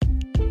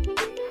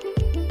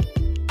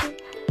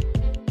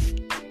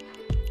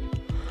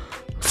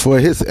For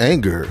his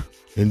anger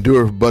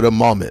endureth but a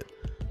moment,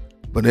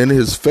 but in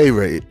his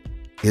favor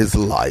is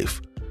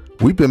life.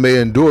 Weeping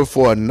may endure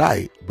for a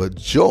night, but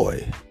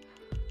joy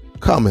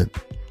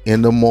cometh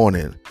in the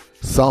morning.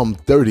 Psalm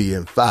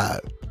 30:5.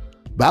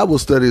 Bible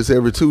studies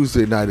every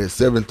Tuesday night at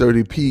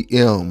 7:30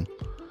 p.m.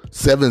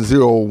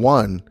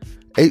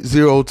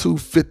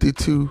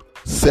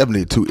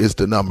 701-802-5272 is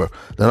the number.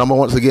 The number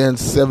once again,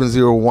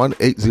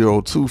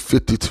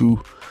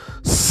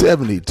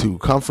 701-802-5272.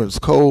 Conference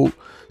code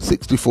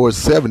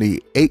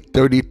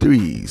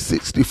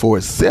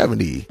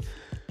 6470-833.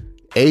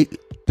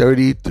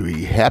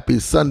 6470-833. Happy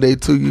Sunday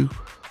to you.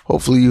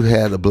 Hopefully you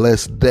had a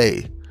blessed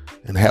day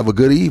and have a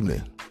good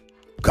evening.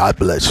 God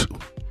bless you.